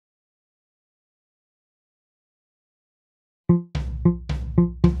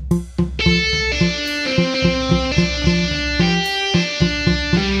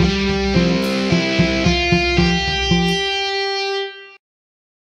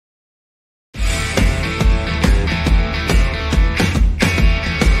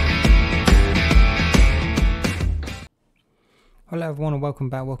Hello everyone and welcome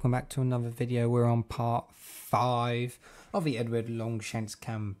back to another video. We're on part 5 of the Edward Longshanks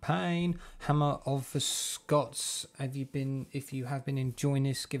Campaign, Hammer of the Scots. If you have been enjoying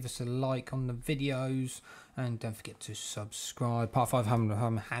this, give us a like on the videos and don't forget to subscribe. Part 5 Hammer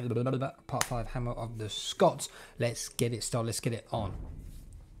of the Scots. Let's get it started, let's get it on.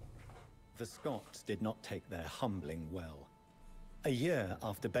 The Scots did not take their humbling well. A year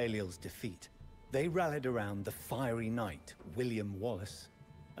after Balliol's defeat, they rallied around the fiery knight, William Wallace,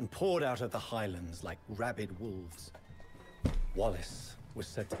 and poured out of the highlands like rabid wolves. Wallace was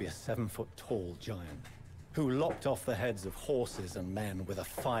said to be a 7-foot-tall giant, who lopped off the heads of horses and men with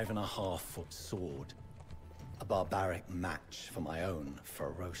a 5.5-foot sword. A barbaric match for my own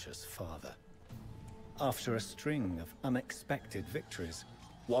ferocious father. After a string of unexpected victories,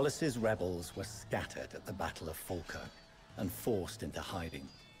 Wallace's rebels were scattered at the Battle of Falkirk and forced into hiding.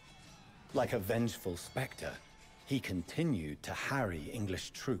 Like a vengeful spectre, he continued to harry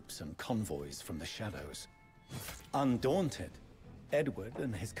English troops and convoys from the shadows. Undaunted, Edward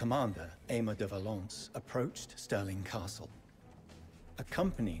and his commander, Aymer de Valence, approached Stirling Castle.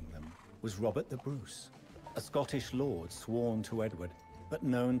 Accompanying them was Robert the Bruce, a Scottish lord sworn to Edward, but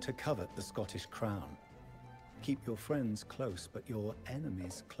known to covet the Scottish crown. Keep your friends close, but your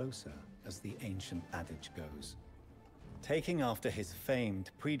enemies closer, as the ancient adage goes. Taking after his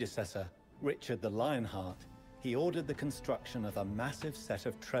famed predecessor, Richard the Lionheart, he ordered the construction of a massive set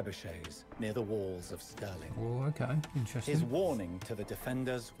of trebuchets near the walls of Stirling. Oh, okay, interesting. His warning to the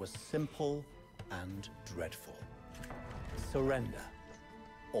defenders was simple and dreadful. Surrender,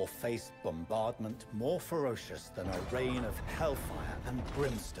 or face bombardment more ferocious than a rain of hellfire and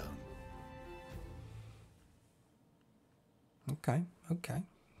brimstone. Okay.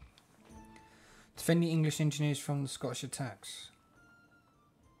 Defend the English engineers from the Scottish attacks.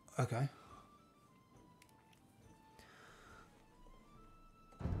 Okay.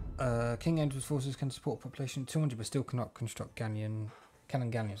 King Edward's forces can support a population of 200 but still cannot construct cannon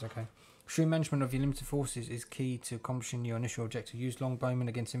galleons, okay. Shrewd management of your limited forces is key to accomplishing your initial objective. Use longbowmen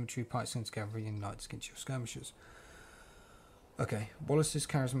against infantry, pikes against cavalry, and knights against your skirmishers. Okay, Wallace's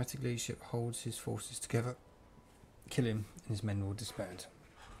charismatic leadership holds his forces together. Kill him and his men will disband.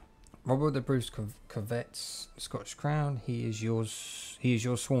 Robert the Bruce covets the Scottish crown. He is your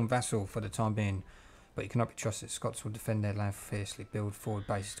sworn vassal for the time being, but you cannot be trusted. Scots will defend their land fiercely, build forward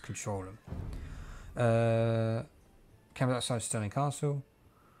bases to control them. Camped outside Stirling Castle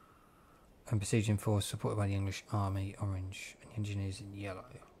and besieging force supported by the English army, orange, and the engineers in yellow.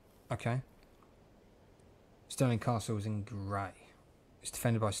 Okay. Stirling Castle is in grey. It's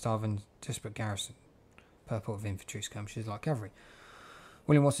defended by starving, desperate garrison. Purple of infantry, skirmishers like cavalry.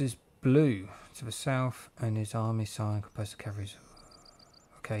 William Wallace is blue to the south, and his army sign composed of cavalry.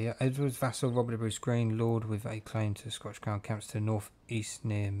 Okay, yeah. Edward's vassal, Robert the Bruce Green, lord with a claim to the Scottish crown, camps to the north-east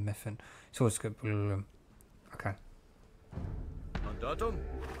near Methven. Okay. Mandatum?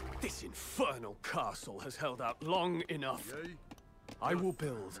 This infernal castle has held out long enough. I will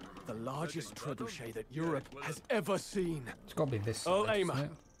build the largest trebuchet that Europe has ever seen. It's got to be this. Earl Aymer,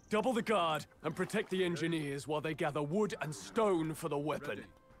 double the guard and protect the engineers while they gather wood and stone for the weapon.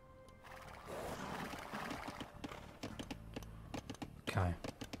 Okay.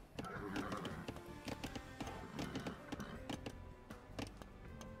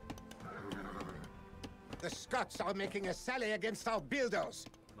 The Scots are making a sally against our builders.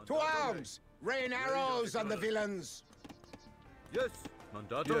 To arms! Rain arrows on the villains! Yes,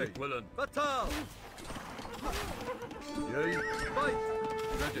 Mandato, Willen. Batal! Yea, fight!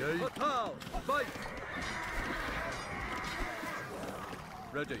 Ready, Batal! Fight!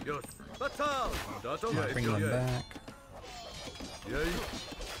 Ready, yes. Batal! Mandato, Bring them back. Yea,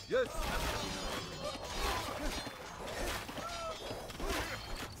 yes.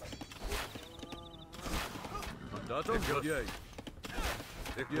 Mandato, yea.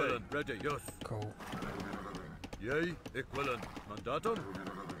 Equivalent, ready, yes. Cool. Yea, equivalent. Mandatum,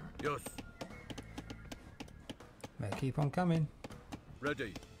 yes. May keep on coming.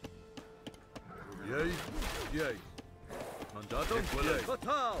 Ready. Yea, yea. Mandatum, equivalent.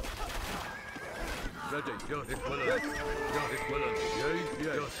 Fatal. Ready, yes. Equivalent. Yes, yes. Equivalent. Yea,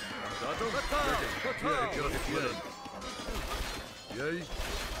 yes. Mandatum, fatal. Fatal. Yes, equivalent. Yea.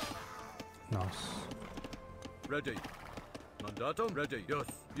 Nice. Ready. Mandatum, ready, yes.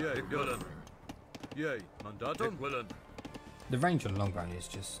 Yea, equivalent. Yea, Mandatum, equivalent. The range on longbow is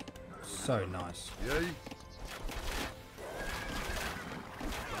just so nice. Yea.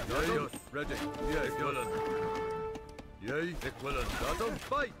 Yea, yes. Ready. Yea, equivalent. Yea, equivalent. Mandatum,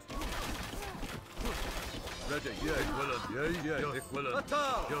 fight. Ready, yeah, equivalent, yeah, yeah, equivalent.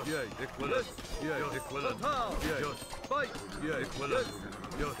 Attack! Yeah, equivalent, yeah, equivalent. Yeah, fight! Yeah, equivalent,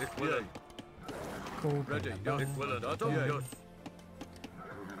 yeah, equivalent. Cool. Ready, yeah, equivalent. Atom, yeah.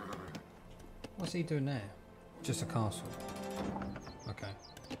 What's he doing there? Just a castle. Okay.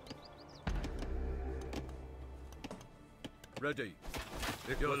 Ready,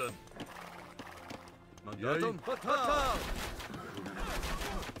 equivalent. Mandatum, attack!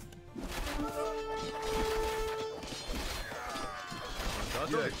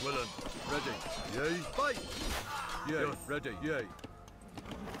 Yeah, equivalent. Ready. Yay. Fight. Yay. Ready. Yay.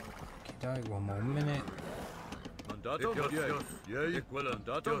 Okay, one more minute. Mandatum. Yay. Yay. Equivalent.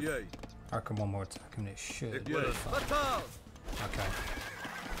 Mandatum. Yay. I reckon one more attack and it should be Equivalent. fine. Attack. Okay.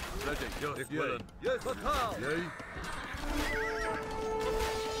 Ready. Equivalent. Yes. Attack. Yay.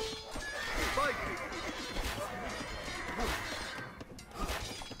 Fight.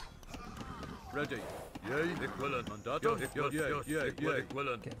 Ready. Yay. Equivalent. Mandatum. Yay.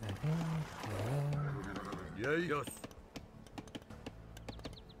 Equivalent. Get them here. Yay. Yes.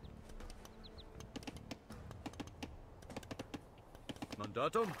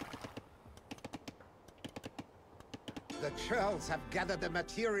 Mandatum. The churls have gathered the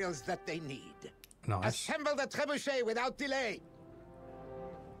materials that they need. Nice. Assemble the trebuchet without delay.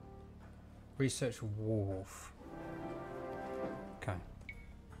 Research Warwolf. Okay.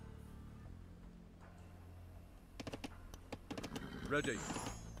 Ready.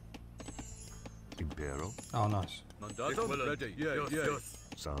 Impero, Oh, nice. Mandatum. Ready. Yes.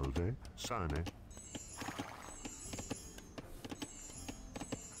 salve, sane,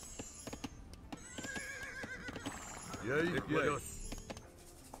 Yay. Yes.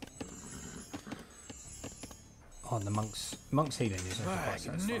 Oh, and the monk's healing is actually quite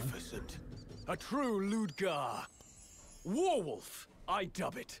satisfying. Magnificent. A true Ludgar. Warwolf, I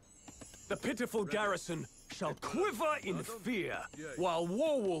dub it. The pitiful garrison shall quiver in fear, while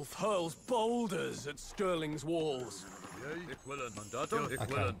Warwolf hurls boulders at Stirling's walls. Yay. Equivalent. Mandatum. Okay.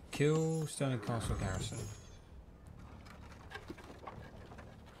 Equivalent. Kill Stirling Castle garrison.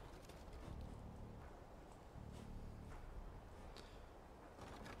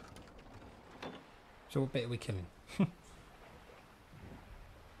 So what bit are we killing?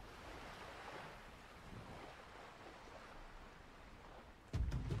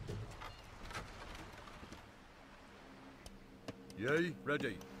 Yay.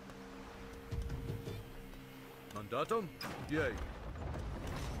 Ready. Mandatum. Yay.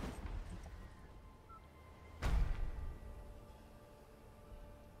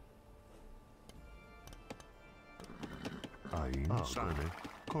 ain, sane,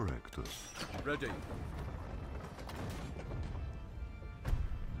 correctus. Ready.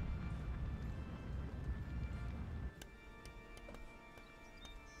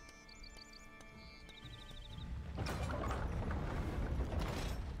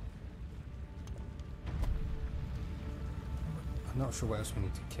 I'm not sure what else we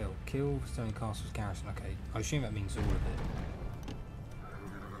need to kill. Kill Stirling Castle's garrison. Okay, I assume that means all of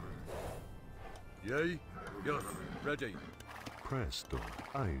it. Yay. Yes. Ready. Presto,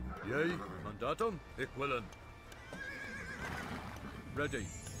 ain, Yay. Mandatum. Equivalent. Ready.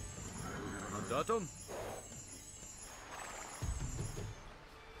 Mandatum.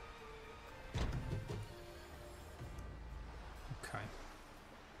 Okay.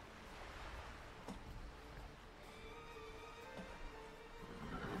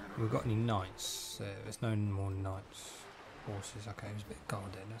 We've got any knights? There's no more knights. Horses. Okay, it was a bit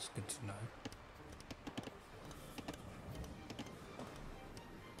guarded. That's good to know.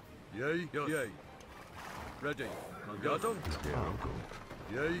 Yay. Yes. Yay. Ready. Mandatum. Argo,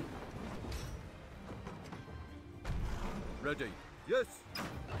 Yay. Ready. Yes.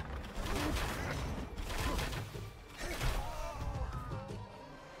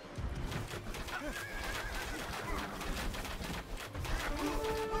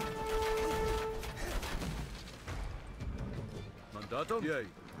 Mandatum. Yay.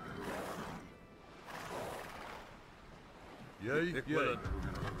 Yay. Equivalent.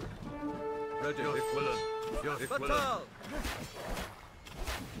 Ready. Equivalent. Yes. Equivalent.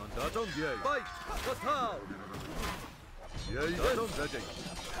 Mandatum. Yay. Fight. Fatal. Yay. Mandatum. Ready.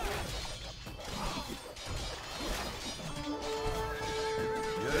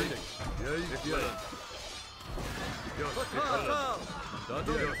 Yay. Yay. Equivalent. Yes. Equivalent.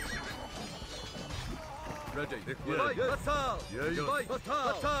 Mandatum. Yes. Ready. Equivalent. Fatal. Yay. Fight.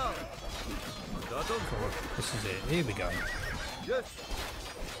 Fatal. Mandatum. This is it. Here we go. Yes.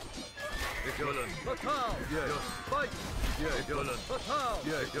 Equivalent. Fatal. Yes. Fight. Yeah. Equivalent. Fatal.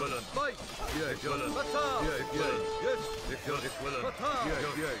 Yeah. Equivalent. Fight. Yeah. Equivalent. Fatal. Yeah. Equivalent. Yes. Equivalent. Fatal. Yeah.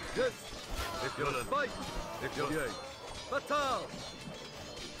 Yeah. Yes. Equivalent. Fight. Equivalent. Fatal.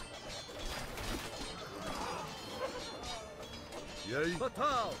 Yay.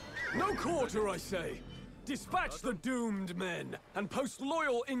 Fatal. No quarter, I say! Dispatch the doomed men, and post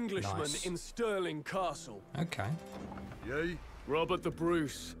loyal Englishmen Nice. in Stirling Castle. Okay. Yay. Robert the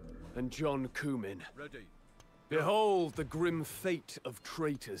Bruce and John Coomin. Ready. Behold the grim fate of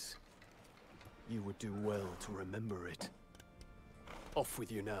traitors. You would do well to remember it. Off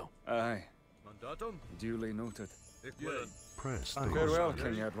with you now. Aye, Mandatum. duly noted. Equivalent. Press Farewell,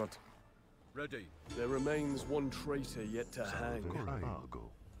 King Edward. Ready. There remains one traitor yet to hang. Corrego.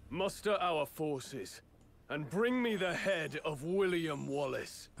 Muster our forces, and bring me the head of William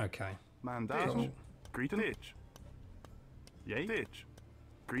Wallace. Okay. Mandatum. Greeting. Ditch. Yay. Ditch.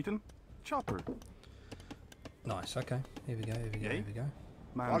 Greeting. Chopper. Nice. Okay. Here we go. Here we go. Yay. Here we go.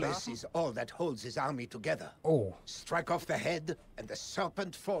 Wallace is all that holds his army together. Oh. Strike off the head, and the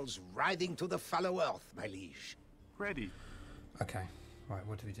serpent falls writhing to the fallow earth, my liege. Ready. Okay. Right.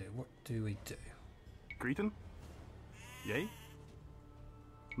 What do we do? What do we do? Greeting. Yay.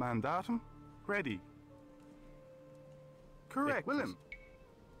 Mandatum. Ready. Correct. Willem.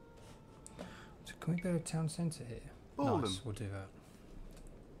 So can we build a town centre here? Bolden. Nice. We'll do that.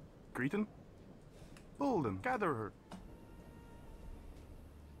 Greeting. Bolden. Gather her.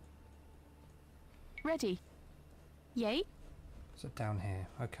 Ready. Yay. So down here.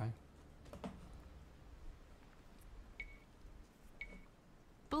 Okay.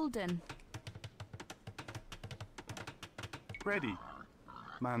 Bulden. Ready.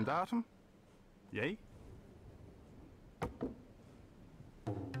 Mandatum. Yay.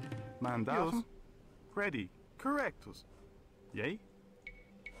 Mandatum. Ready. Correctus. Yay.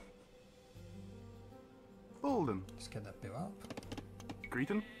 Bolden. Let's get that built up.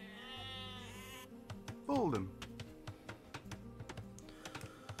 Greeting. Bolden.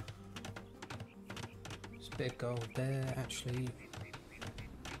 There's a bit of gold there, actually.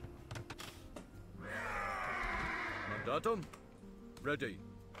 Mandatum. Ready.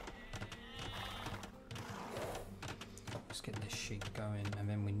 Let's get this sheep going, and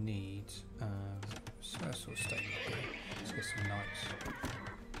then we need sort of stable. Let's get some knights.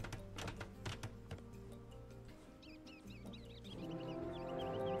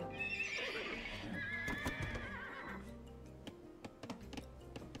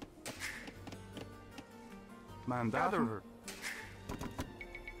 Mandatum. Her.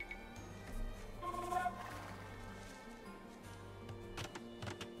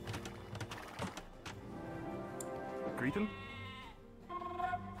 Greeting.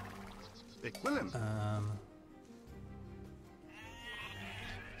 Ik Willem.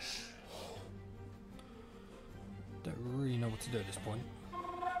 Don't really know what to do at this point.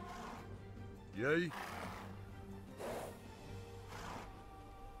 Yay.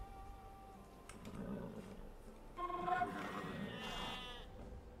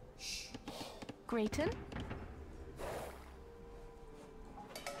 Grayton.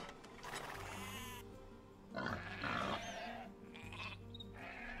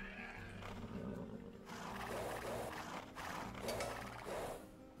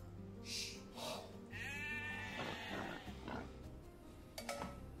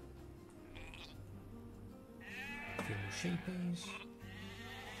 Few more sheepies.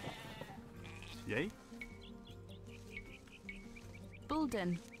 Yay.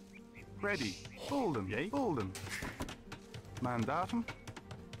 Bulden. Ready. Bolden. Yay. Bolden. Mandatum.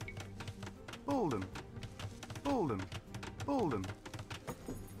 Bolden. Bolden. Bolden.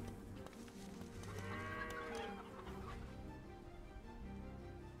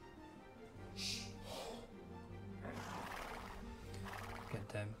 Get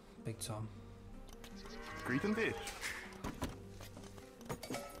them big time. Greeting ditch.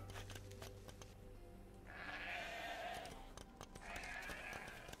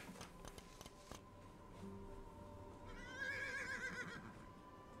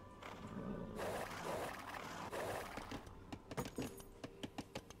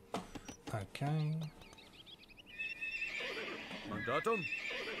 Okay. Mandatum.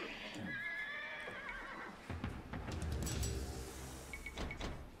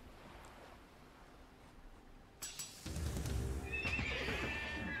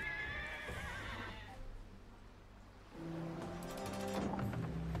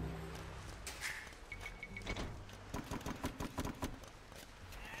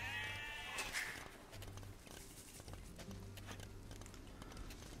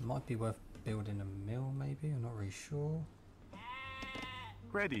 Might be worth building a mill, maybe. I'm not really sure.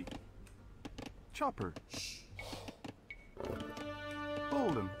 Ready. Chopper.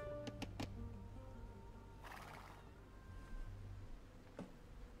 Hold him.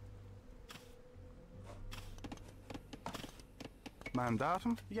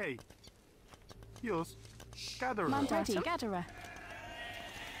 Mandatum, yea. Yus, gatherer. Mandatum. Gatherer.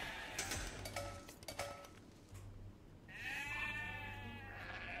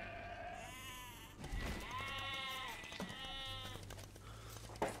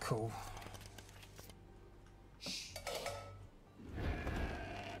 Cool.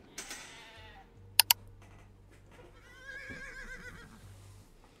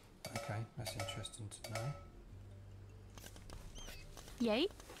 Okay, that's interesting to know. Yea.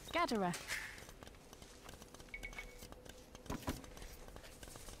 Gatherer.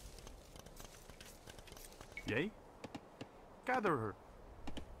 Yea. Gatherer.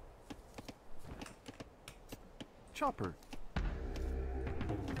 Chopper.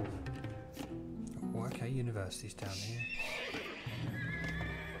 Oh, okay, university's down here.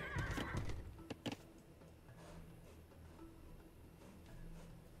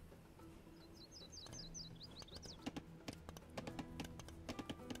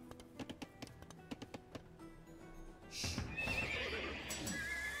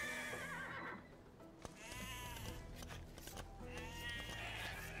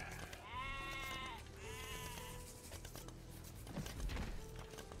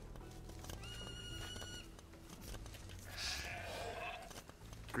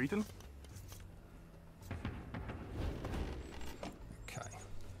 Greeting. Okay.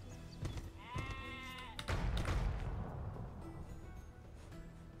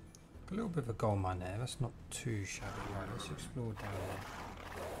 A little bit of a gold mine there. That's not too shabby. Right, let's explore down there.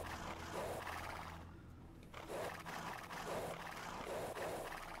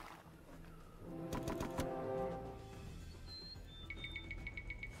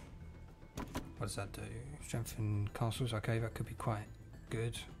 What does that do? Strengthen castles. Okay, that could be quite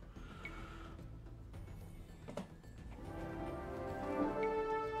good.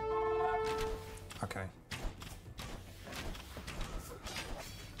 Okay.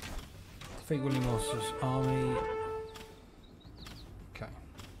 Defeat William Wallace's army. Okay.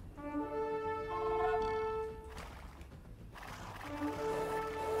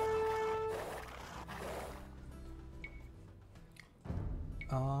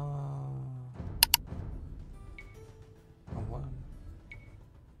 One.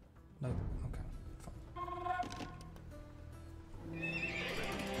 No. Okay. Fine.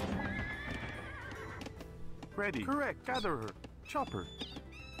 Ready. Correct. Gatherer. Chopper.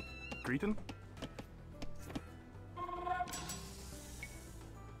 Greeting.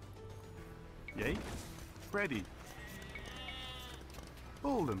 Yea. Ready.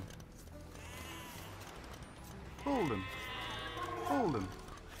 Hold him. Hold him. Hold him.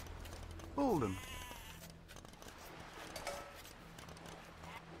 Hold him.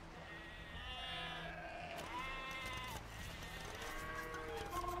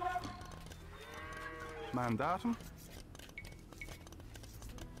 Mandatum.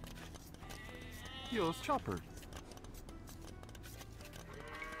 Yours Chopper.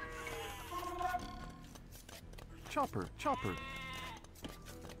 Chopper, Chopper.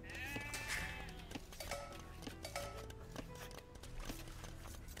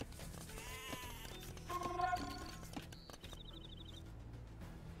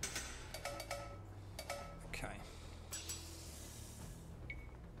 Okay.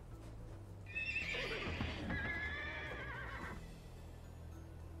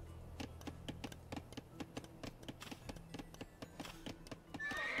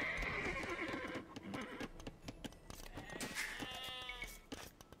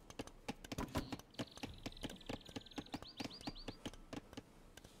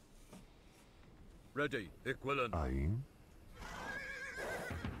 Ready, equivalent. Ein.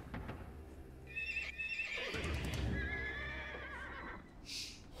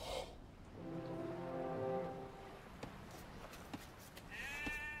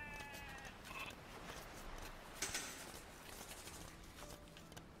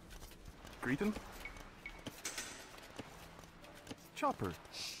 Greeting. Chopper.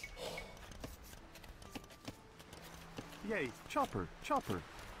 Yay, Chopper, Chopper.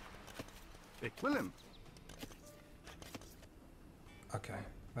 Willem. Okay,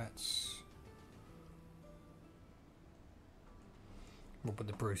 that's... What about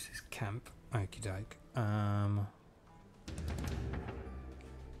the Bruce's camp? Okie doke.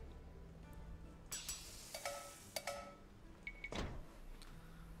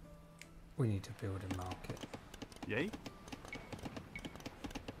 We need to build a market. Yay.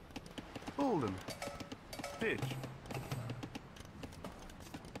 Hold him. Fish.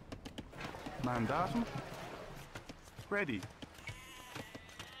 Mandatum. Ready.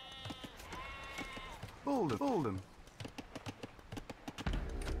 Bolden. Bolden.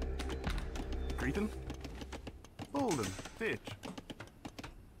 Greeton. Bolden. Ditch.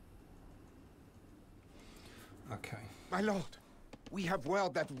 Okay. My lord, we have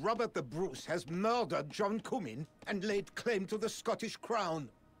word that Robert the Bruce has murdered John Cummin and laid claim to the Scottish crown.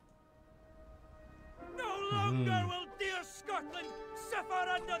 No longer will dear Scotland suffer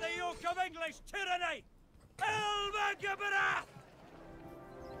under the yoke of English tyranny!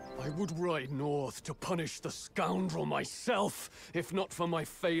 I would ride north to punish the scoundrel myself, if not for my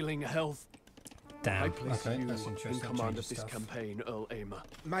failing health. Damn. I place Okay, you that's in interesting. command of Changes this stuff. campaign, Earl Aymer.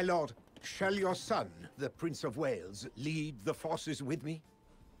 My lord, shall your son, the Prince of Wales, lead the forces with me?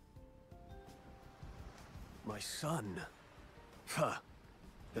 My son? Huh.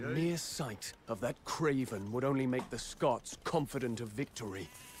 The mere sight of that craven would only make the Scots confident of victory.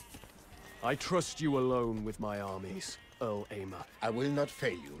 I trust you alone with my armies, Earl Aymer. I will not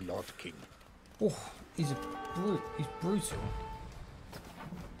fail you, Lord King. Oh, he's brutal.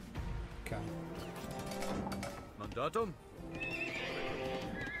 Okay. Mandatum.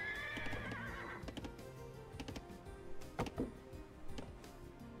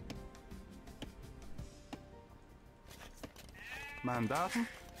 Mandatum.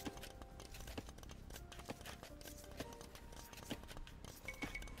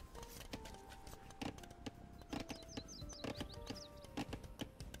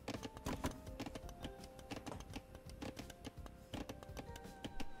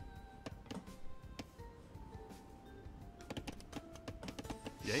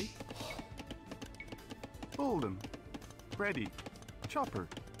 Yay. Bolden. Ready. Chopper.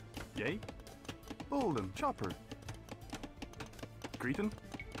 Yay. Bolden. Chopper. Greeton.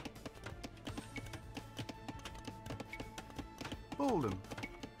 Bolden.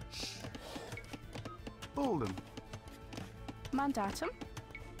 Bolden. Mandatum.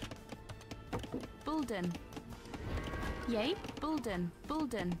 Bulden. Yea, Bulden.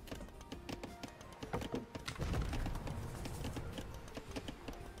 Bulden.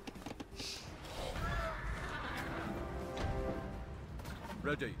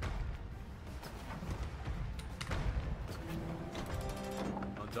 Ready.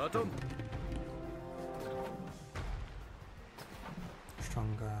 Mandatum.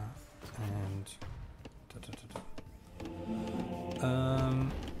 Stronger and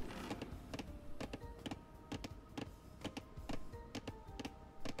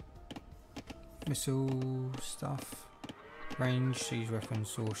missile stuff, range, siege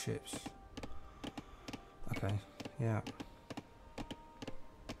weapons, warships. Okay, yeah.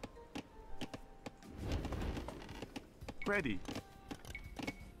 Ready.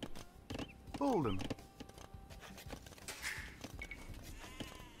 Bolden.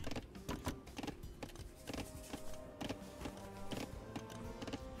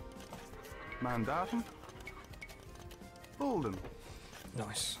 Mandatum. Bolden.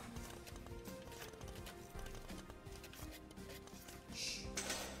 Nice.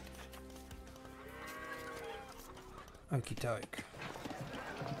 Okie doke.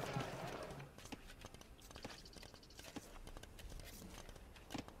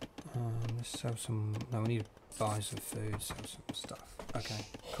 Let's sell some. No, we need to buy some food, sell some stuff. Okay,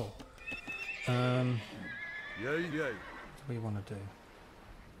 cool. Yay, yay. What do we want to do?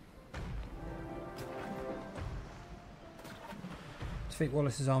 Defeat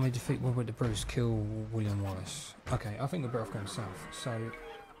Wallace's army, defeat Robert the Bruce, kill William Wallace. Okay, I think we're better off going south. So,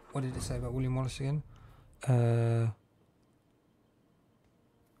 what did it say about William Wallace again?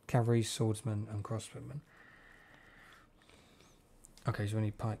 Cavalry, swordsman, and crossbowmen. Okay, so we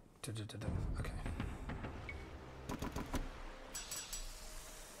need pike. Okay.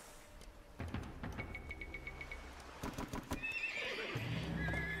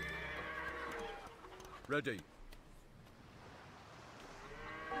 Ready.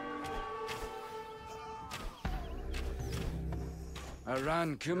 I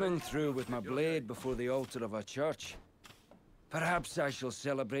ran Cummin through with my blade before the altar of a church. Perhaps I shall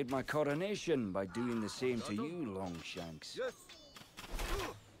celebrate my coronation by doing the same to you, Longshanks. Yes.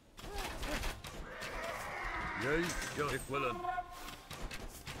 Yay, yes, willing.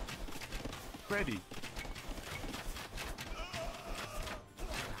 Ready.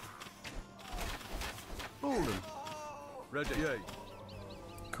 Bolden. Ready, yay.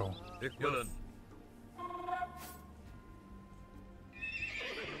 Cool. Ich willing.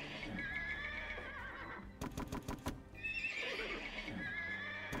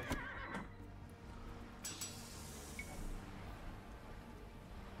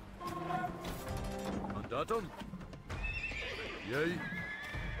 Mandatum. Yay.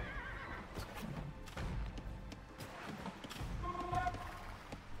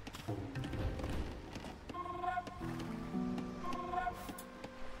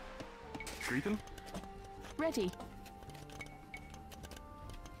 Greeting. Ready.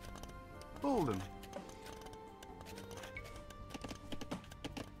 Bolden.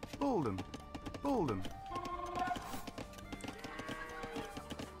 Bolden. Bolden.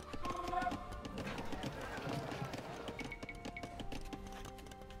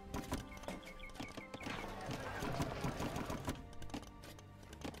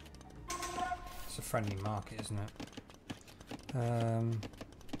 It's a friendly market, isn't it?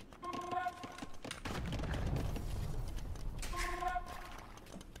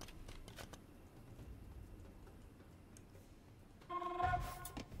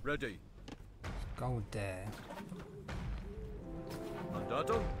 Ready. Gold there.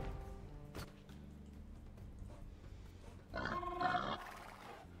 Mandatum.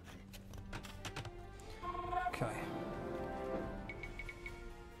 Okay.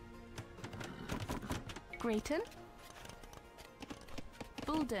 Grayton.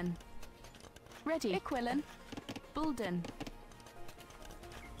 Bulden. Ready. Equilin. Bulden.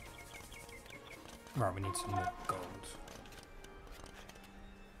 Right, we need some more gold.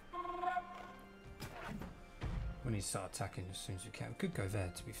 We need to start attacking as soon as we can. We could go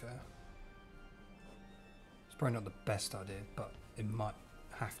there, to be fair. It's probably not the best idea, but it might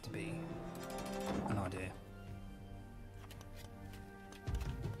have to be an idea.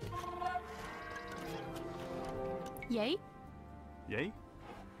 Yay. Yay.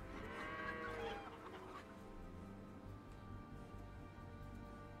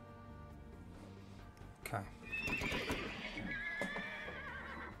 Okay.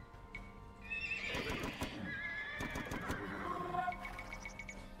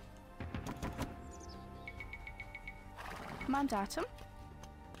 Mandatum.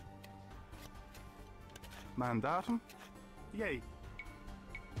 Mandatum. Yay.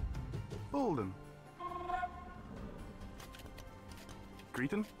 Bolden.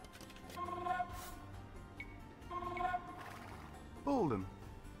 Greeting. Bolden.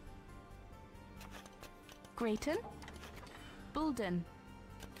 Grayton. Bulden.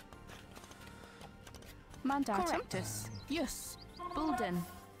 Mandatum. Correctus. Yus. Bulden.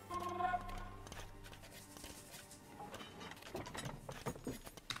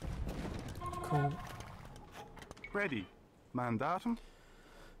 Cool. Ready. Mandatum.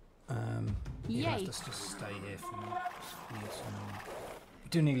 You have Yay. to just stay here for me. Just need some. We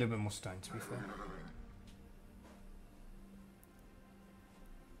do need a little bit more stone, to be fair.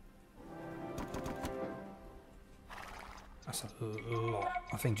 That's a lot.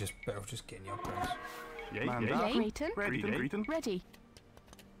 I think just better off just getting the upgrades. Yay. Yay. Yay. Grayton. Greeting. Greeting. Ready.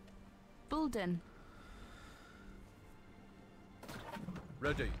 Bulden.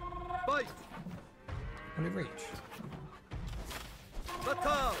 Ready. Fight. Will it reach?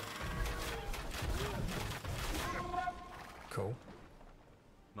 Batal. Cool.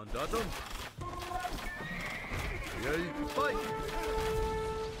 Mandatum. Yay. Fight.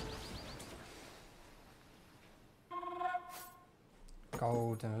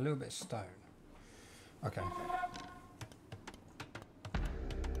 Gold and a little bit of stone. Okay.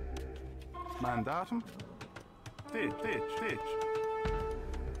 Mandatum. Ditch. Ditch. Ditch.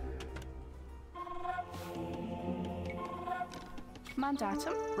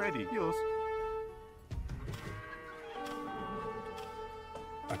 Mandatum. Ready. Yours.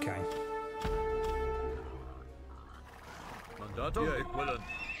 Okay. Mandatum. Yeah, equivalent.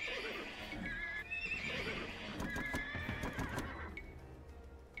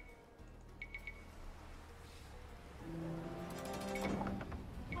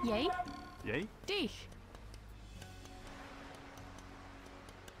 Yay. Yay. Dich.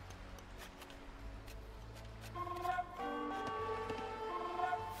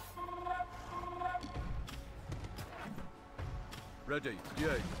 Ready.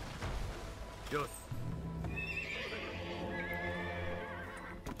 Yay. Yes.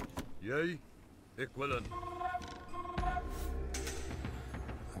 Yay. Equivalent.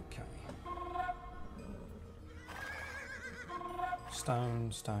 Okay.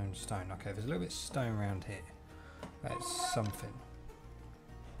 Stone, stone, stone. Okay, there's a little bit of stone around here. That's something.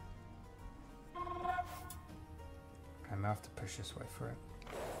 Okay, I may have to push this way for it.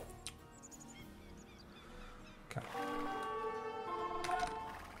 Okay.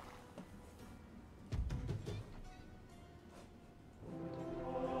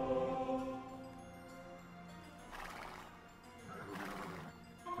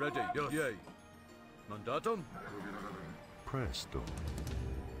 Ready. Yes. Yay. Mandatum. Presto.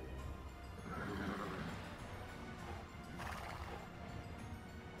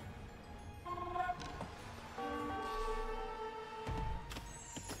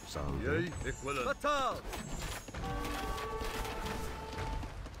 Salve. Yay. Equivalent. Batal.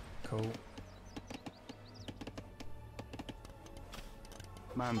 Cool.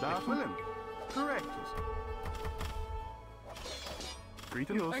 Mandatum. Correctus.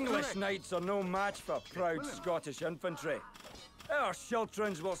 Greetings. English knights are no match for proud Scottish infantry. Our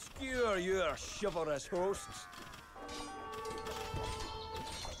chiltrons will skewer your chivalrous hosts.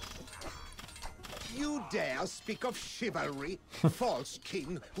 You dare speak of chivalry, false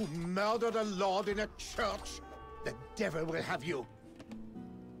king who murdered a lord in a church? The devil will have you.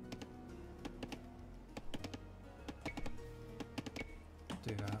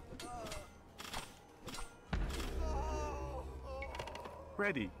 Do that.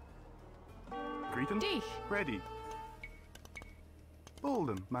 Ready. Greeting. Dich. Ready.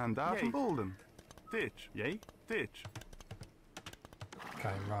 Bolden. Mandatum. Bolden. Ditch. Yay. Ditch.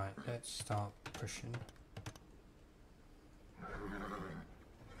 Okay, right. Let's start pushing.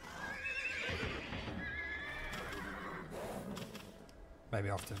 Maybe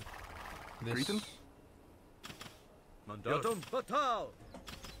after this. Greeting. Mandatum. Batal.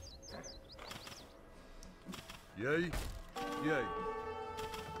 Yay. Yay.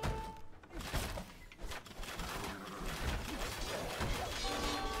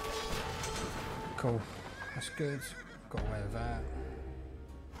 Cool. That's good. Got away with that.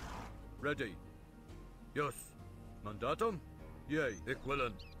 Ready. Yes. Mandatum. Yay.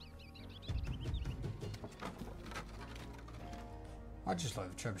 Equivalent. I just like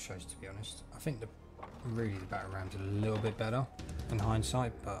the trebuchets, to be honest. I think the battle round's a little bit better in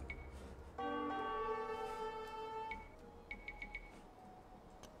hindsight, but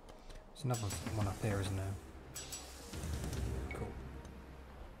there's another one up there, isn't there? Cool.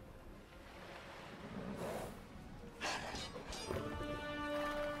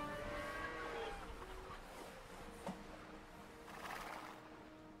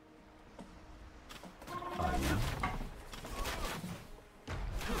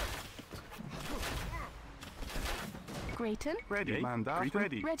 Grayton. Ready. Yay. Mandat.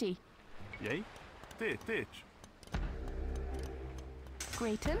 Ready. Ready. Yay. Ditch.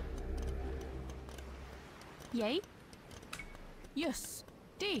 Grayton. Yay. Yes.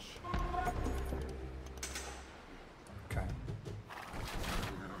 Dich. Okay.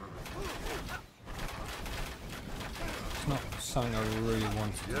 It's not something I really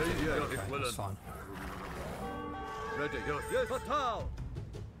wanted to do. Yeah, Okay, equivalent. that's fine. Ready. Yes. Yes. Batal.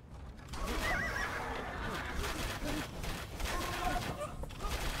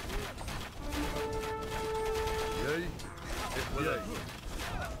 Yay. Equivalent.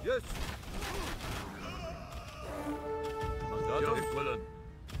 Yes. Mandatum. Equivalent.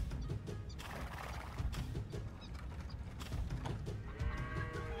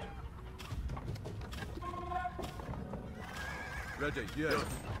 Ready. Yes.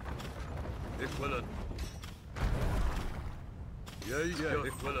 Equivalent. Yay. Yes.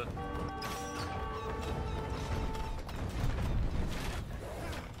 Equivalent.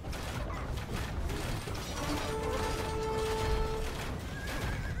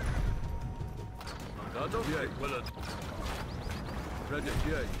 Mandatum. Yay. Equivalent. Ready.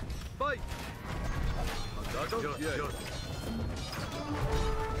 Yay. Fight. Mandatum. Yay.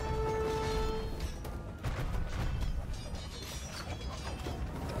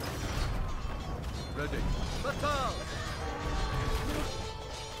 Ready. Batal.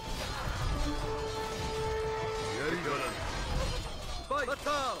 Yay. Equivalent. Fight.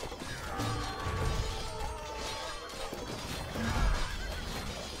 Batal.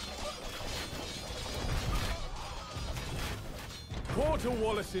 Quarter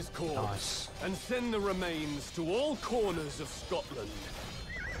Wallace's cause, Nice. and send the remains to all corners of Scotland.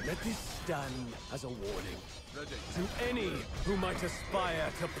 Let this stand as a warning Ready. to any who might aspire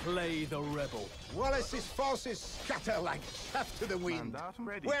to play the rebel. Wallace's forces scatter like chaff to the wind. Mandatum.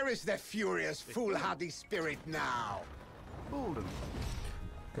 Ready. Where is their furious, foolhardy spirit now? Bolden.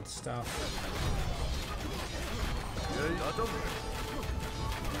 Good stuff. Yay. Mandatum.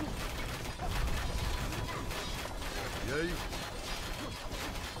 Yay.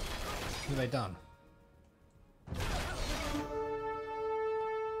 What have they done?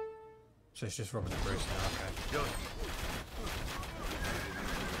 So it's just Robert and Bruce now, okay. Yes.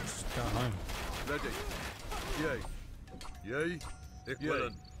 Just go home. Ready. Yay. Yay.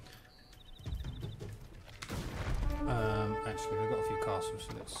 Equivalent. Actually, we've got a few castles,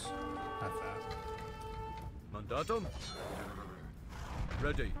 so let's have that. Mandatum.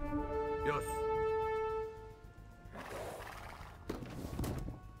 Ready. Yes.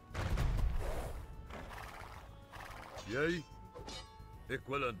 Yay.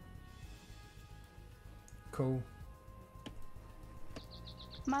 Equivalent. Cool.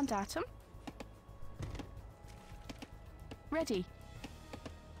 Mandatum. Ready.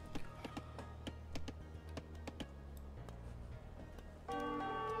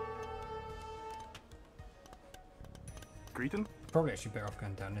 Greeting. Probably actually better off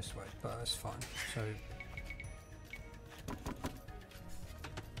going down this way, but that's fine. So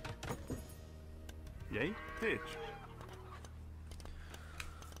Yay, ditch.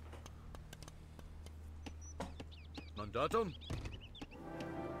 Mandatum.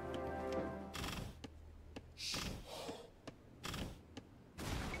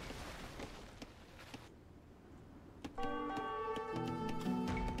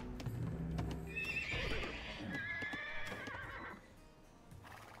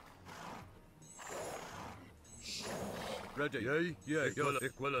 Ready. Yay,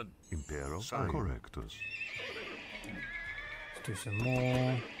 equivalent. Impero Sign. correctus. let's do some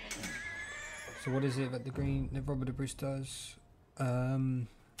more. So what is it that the Robert the Bruce does?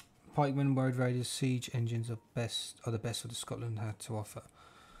 Pikemen, road raiders, siege engines are the best of the Scotland had to offer.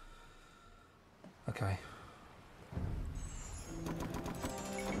 Okay.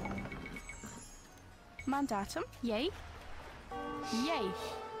 Mandatum. Yay. Yay.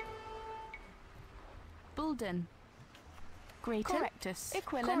 Bulden. Greaton. Correctus.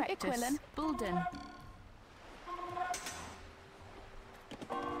 Equilin. Equilin. Bulden.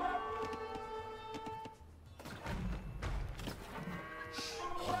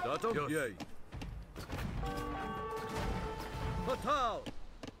 Mandatum. Yay. Fatal.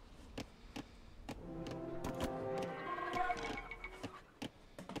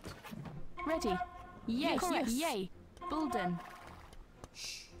 Ready. Yay. Correct. Yay. Bulden.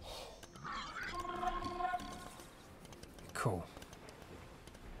 Cool.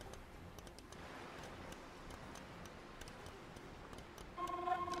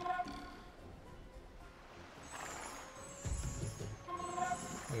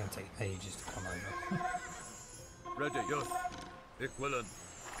 We're going to take ages to come over. Ready. Yes. Equivalent.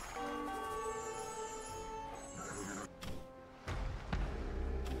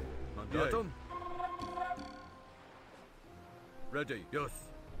 Mandatum. Ready. Yes.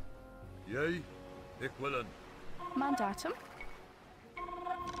 Yay. Equivalent. Mandatum.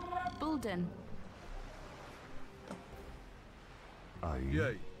 Bulden. Aye.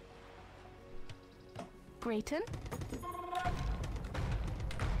 Yay. Greaton.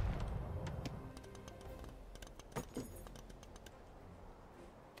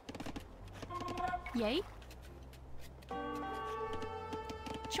 Yay.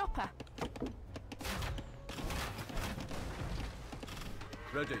 Chopper.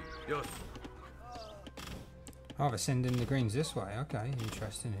 Ready. Yes. Oh, they're sending the greens this way. Okay,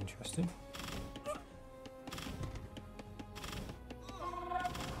 interesting, interesting.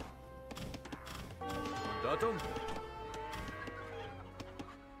 Mandatum.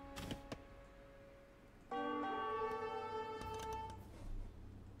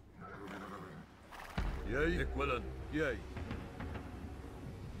 Yay. Equivalent. Yay.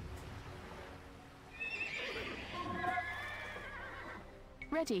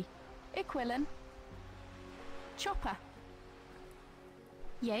 Ready. Equilin. Chopper.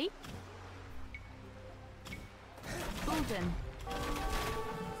 Yay. Bulden.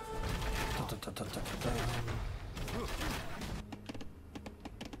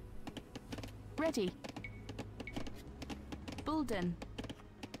 Ready. Bulden.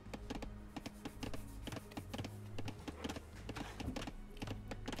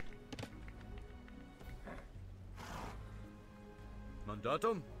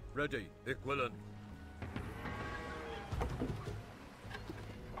 Mandatum. Ready. Equivalent.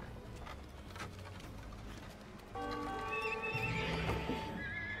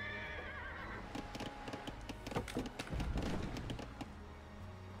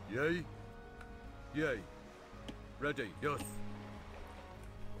 Yay. Yay. Ready. Yes.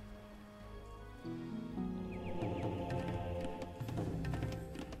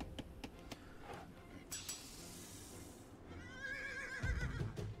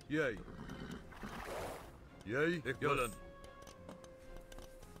 Yay. Yay. Equivalent.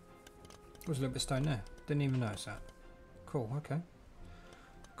 There's a little bit of stone there. Didn't even notice that. Cool, okay.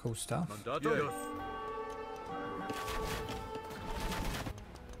 Cool stuff. Mandatum. Yes.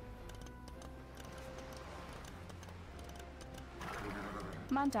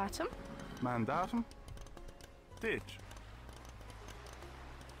 Mandatum. Mandatum. Ditch.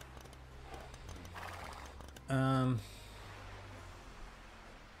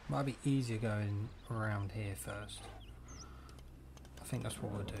 Might be easier going around here first. I think that's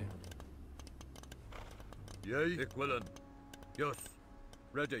what we'll do. Yay. Equivalent. Yes.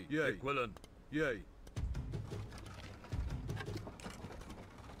 Ready. Yay. Equivalent. Yay.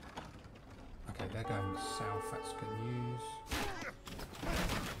 Okay, they're going south. That's good news.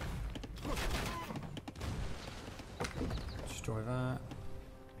 Destroy that.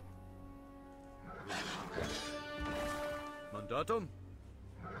 Mandatum.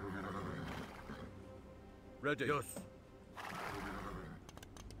 Ready. Yes.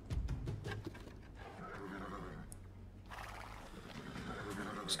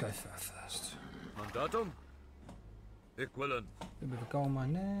 Let's go for that first. Mandatum. Equivalent. A bit of a gold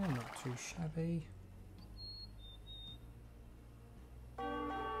mine there, not too shabby.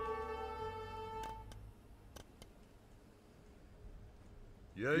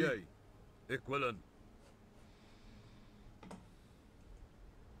 Yay. Equivalent.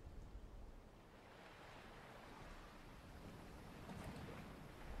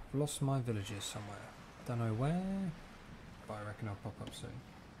 I've lost my villages somewhere. Don't know where, but I reckon I'll pop up soon.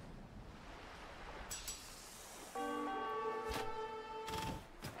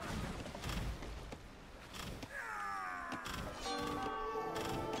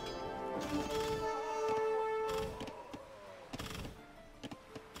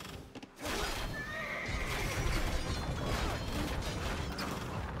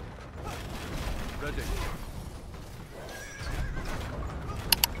 Ready.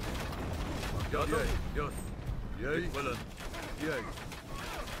 Mandatum. Yes. Yay. Equivalent. Yay.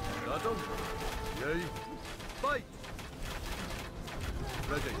 Mandatum. Yay. Fight.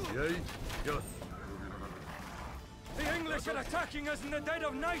 Ready. Yay. Yes. The English are attacking us in the dead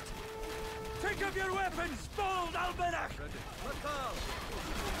of night! Take up your weapons, bold Albenach! Ready. Attack.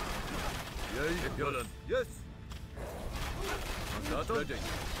 Yay. Equivalent. Yes. Mandatum. Ready.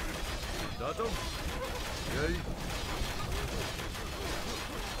 Mandatum. Yay.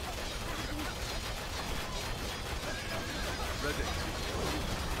 Ready.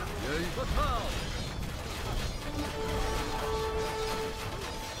 Yay. Attack.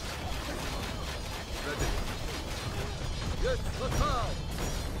 Ready. Yes. Attack.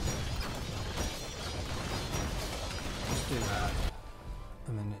 Let's do that.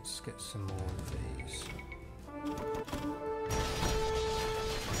 And then let's get some more of these.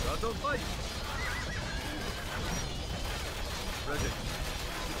 Mandatum. Fight. Ready.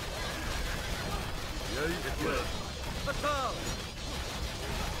 Yay. Equivalent. Attack!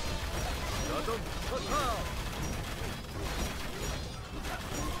 Mandatum. Attack!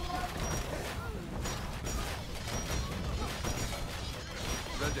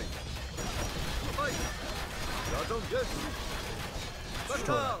 Ready. Fight! Mandatum. Yes. Destroy Attack!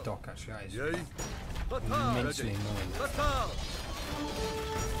 that dock actually, that is Yay. Attack! immensely Ready. annoying. Attack!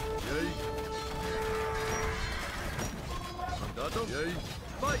 Yay. Mandatum. Yay.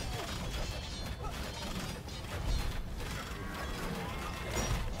 Fight!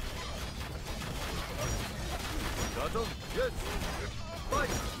 Mandatum. Yes.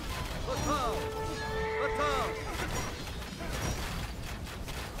 Fight! Attack! Attack!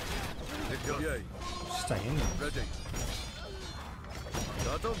 Yay. Stay in there. Ready.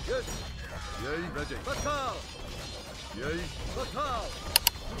 Mandatum. Yes. Yay. Ready. Attack! Yay. Attack!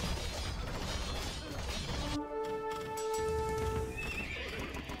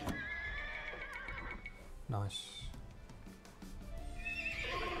 Nice.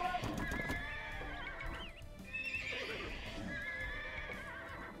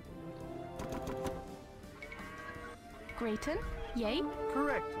 Grayton, yay.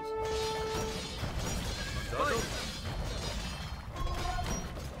 Correct. Mandatum.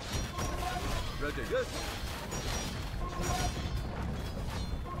 Ready. Yes.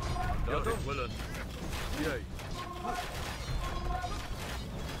 Mandatum. Willen. Yay.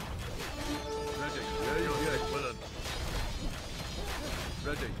 Ready. Yay. Yay. Willen.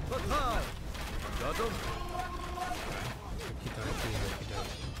 Ready. Attack. Mandatum. Okey-dokey,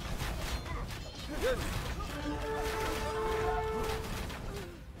 okey-dokey. Yes.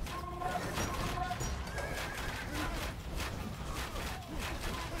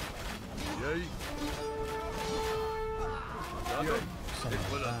 Yay. Mandatum. Send that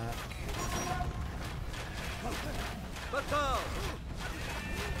Willen. back. Attack.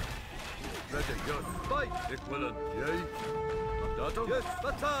 Ready. Yes. Fight. Willen. Yay. Mandatum. Yes.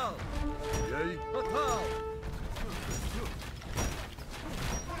 Attack. Yay. Attack.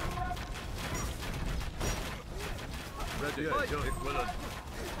 Ready. Fight. Yes. Willen.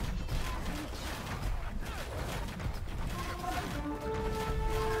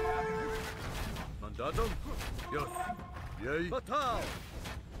 Mandatum. Yes. Yay. Attack.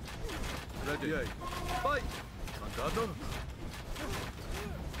 Ready. Yay. Fight. Mandatum.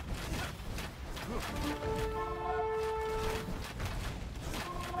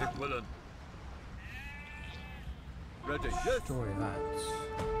 Willen. Ready. Yes. Destroy that.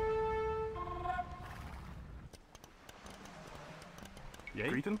 Yay.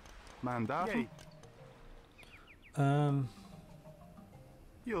 Greeting. Mandatum. Um,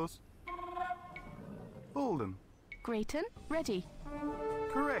 Yours. Bolden. Grayton, ready.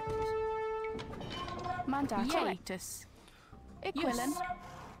 Correct. Mandatum. Correctus. Equilin.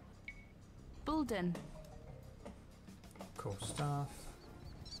 Bulden. Cool stuff.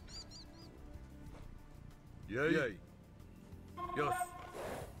 Yay. Yes.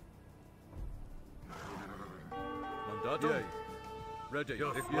 Mandatum. Yay. Ready.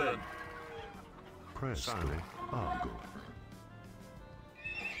 Yes. Yay. Presto. Argo.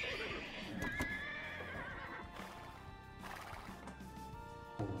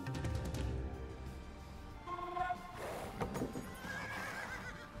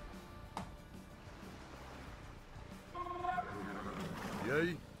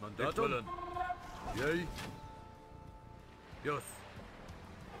 Yay. Mandatum. Yay. Yes.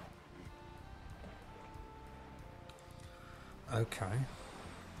 Okay.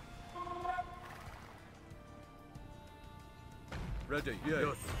 Ready. Yay.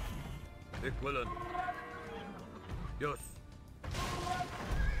 Yes. Equilin. Yes.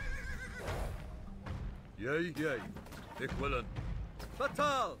 Yay. Yay. Equilin.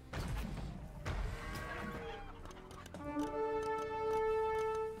 Fatal.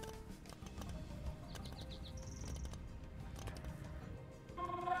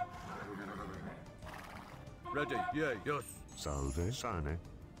 Ready. Yay. Yes. Salve. Sane.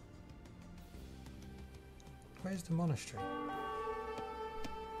 Where's the monastery?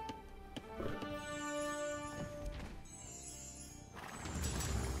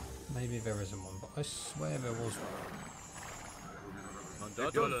 Maybe there isn't one, but I swear there was one.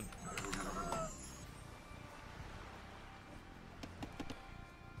 Mandatum.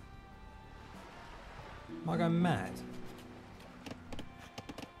 Am I going mad?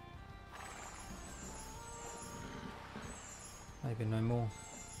 Maybe no more.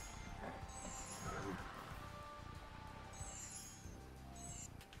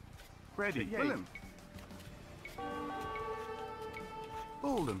 Ready. Willem.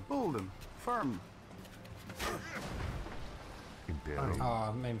 Bolden. Firm. Imperial.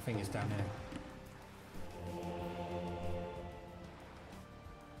 Oh, main thing is down here.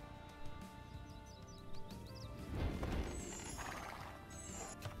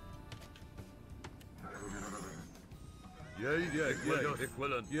 Yay. Yay. Yay.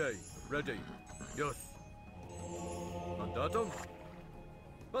 Equilin. Yay. Ready. Yes. Mandatum.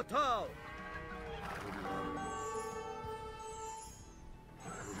 Fatal.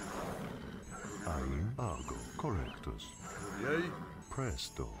 Aim. Argo. Correctus. Yay.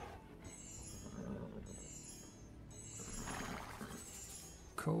 Presto.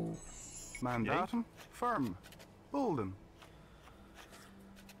 Cool. Mandatum. Firm. Bolden.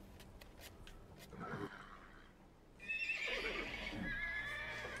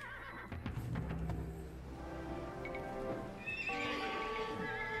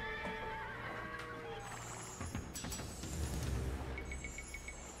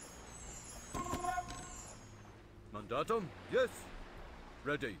 Mandatum. Yes.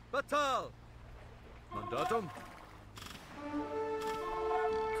 Ready. Fatal. Mandatum.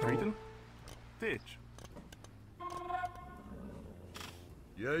 Grayton. Ditch.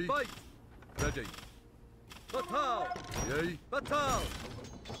 Yay. Fight. Ready. Fatal. Yay. Fatal.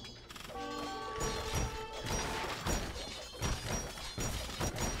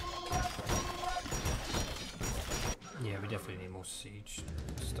 Yeah, we definitely need more siege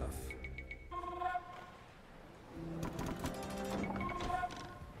stuff.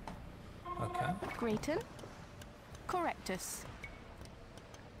 Okay. Grayton. Correctus.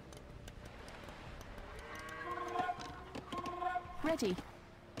 Ready.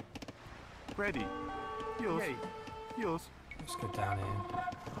 Ready. Yours. Yours. Let's go down here.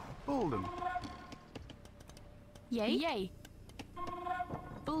 Bolden. Yay.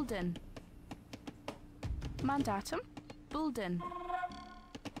 Bulden. Mandatum. Bulden.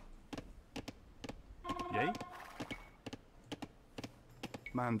 Yay.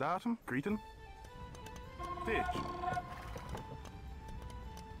 Mandatum. Grayton. Ditch.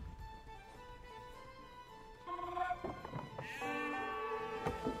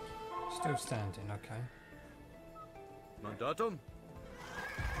 Still standing, okay. Mandatum.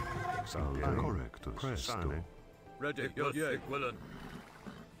 Salve. Correctus. Presto. Ready. Yes. Yay. Equilin.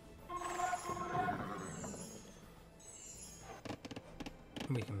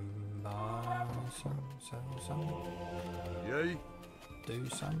 We can buy some, sell some, Yay. do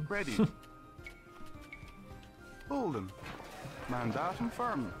some. Ready. Bolden. Mandatum.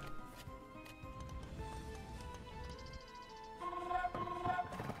 Firm.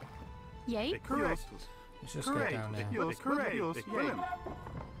 Yay. Correct. Let's just go down there. Yours. Correct. Yours. Willem.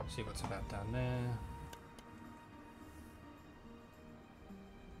 See what's about down there.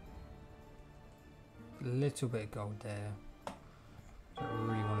 A little bit of gold there. Don't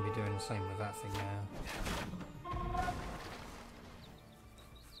really want to be doing the same with that thing now.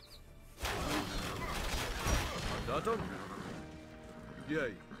 Mandatum?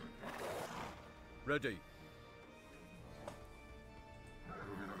 Yay. Ready.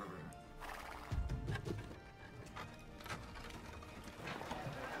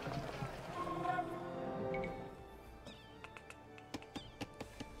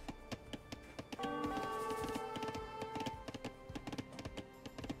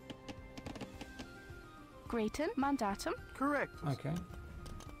 Grayton, mandatum. Correct. Okay.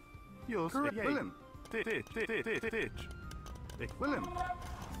 Yours. Correct. Willem. Ditch. Ik Willem.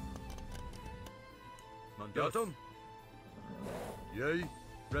 Mandatum? Yay.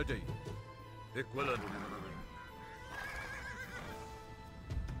 Ready. Ik willen.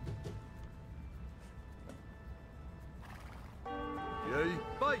 Yay.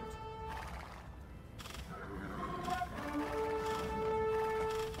 Fight.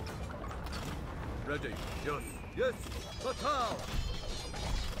 Ready. Yes. Yes. Fatal.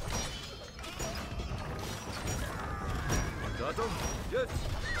 Mandatum? Yes.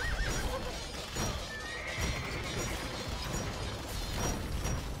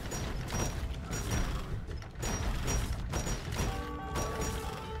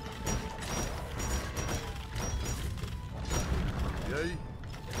 Yay.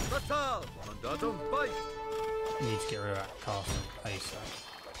 Fatal. Mandatum? Fight. Need to get rid of that castle ASAP.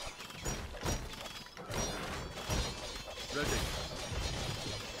 Ready.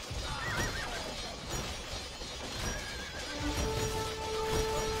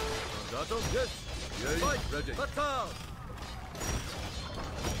 Mandatum? Yes. Yay. Fight. Ready. Fatal.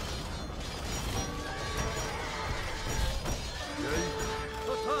 Yay.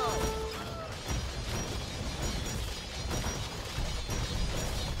 Fatal.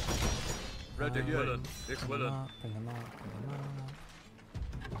 Ready. Yay. Ik Bring willen. them up, bring them up, bring them up.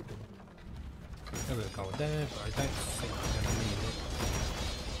 A little bit of gold there, but I don't think I'm going to need it.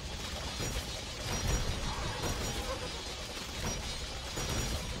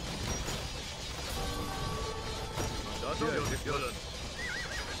 Mandatum? Yes. Ik willen.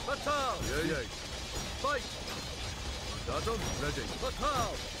 Fatal. Yay. Yay. Fight. Mandatum? Ready.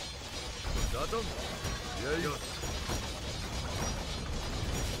 Fatal. Mandatum? Yay. Yes.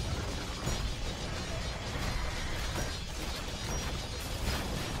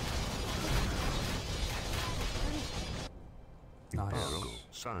 Impero.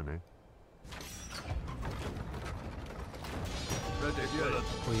 Nice. Sane. Ready. Willen.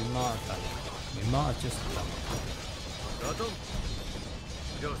 We might have done it. We might have just done it. Mandatum?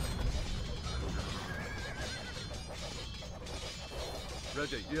 Yes.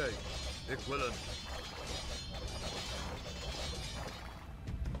 Ready. Yay. Ik willen.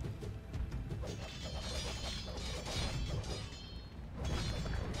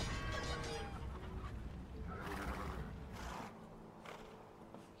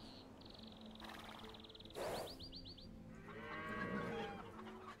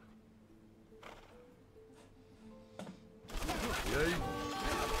 Yay.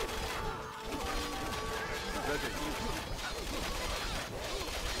 Ready.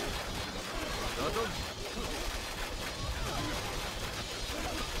 Mandatum?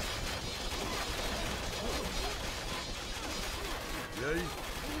 Yay.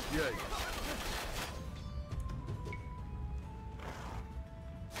 Yay.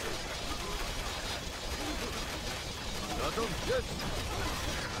 Mandatum? Yes.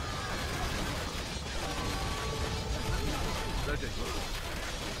 Ready.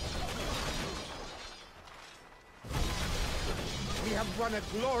 We have won a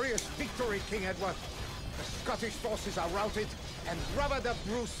glorious victory, King Edward. The Scottish forces are routed, and Robert the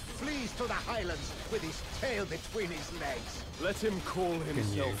Bruce flees to the Highlands with his tail between his legs. Let him call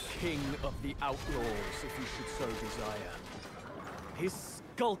himself news. King of the Outlaws, if he should so desire. His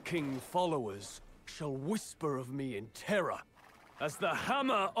skulking followers shall whisper of me in terror as the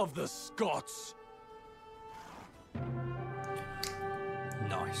Hammer of the Scots.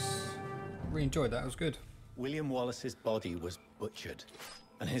 Nice. Really enjoyed that. It was good. William Wallace's body was butchered,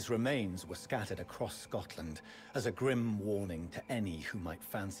 and his remains were scattered across Scotland as a grim warning to any who might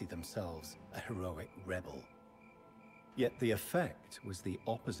fancy themselves a heroic rebel. Yet the effect was the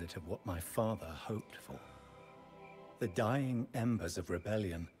opposite of what my father hoped for. The dying embers of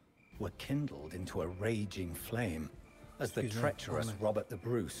rebellion were kindled into a raging flame as the Excuse me, treacherous pardon me. Robert the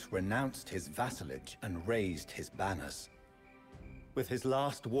Bruce renounced his vassalage and raised his banners. With his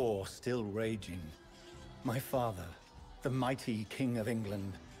last war still raging, my father, the mighty King of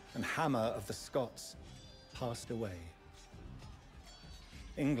England and Hammer of the Scots, passed away.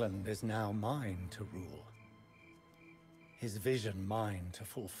 England is now mine to rule. His vision mine to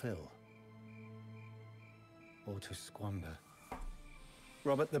fulfill. Or to squander.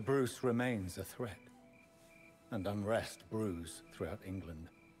 Robert the Bruce remains a threat. And unrest brews throughout England.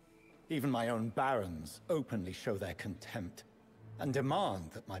 Even my own barons openly show their contempt and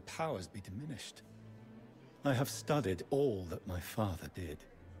demand that my powers be diminished. I have studied all that my father did,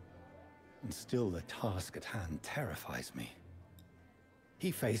 and still the task at hand terrifies me.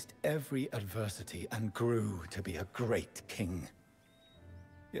 He faced every adversity and grew to be a great king.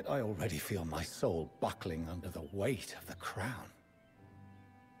 Yet I already feel my soul buckling under the weight of the crown.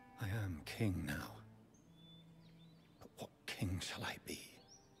 I am king now. But what king shall I be?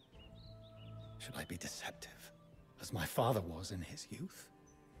 Should I be deceptive, as my father was in his youth?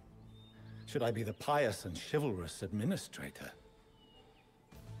 Should I be the pious and chivalrous administrator?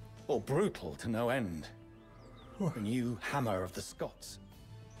 Or brutal to no end? The new hammer of the Scots?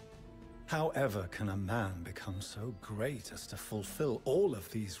 However can a man become so great as to fulfill all of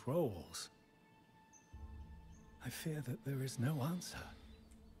these roles? I fear that there is no answer.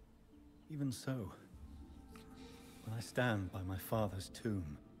 Even so, when I stand by my father's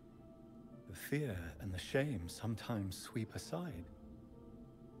tomb, the fear and the shame sometimes sweep aside.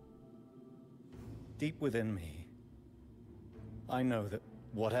 Deep within me, I know that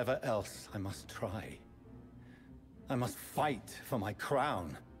whatever else I must try, I must fight for my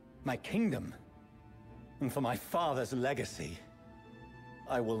crown, my kingdom, and for my father's legacy.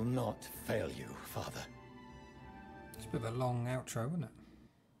 I will not fail you, Father. It's a bit of a long outro, isn't it?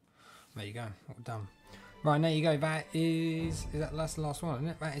 There you go, all done. Right, there you go. That's the last one, isn't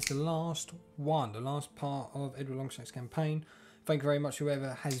it? That is the last one, the last part of Edward Longshanks Campaign. Thank you very much,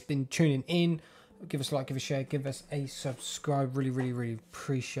 whoever has been tuning in. Give us a like, give us a share, give us a subscribe. Really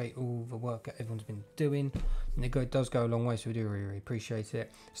appreciate all the work that everyone's been doing. And it does go a long way, so we do really appreciate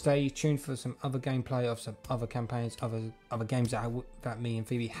it. Stay tuned for some other gameplay of some other campaigns, other games that me and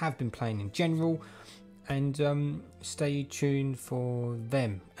Phoebe have been playing in general. And stay tuned for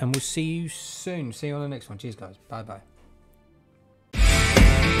them. And we'll see you soon. See you on the next one. Cheers, guys. Bye-bye.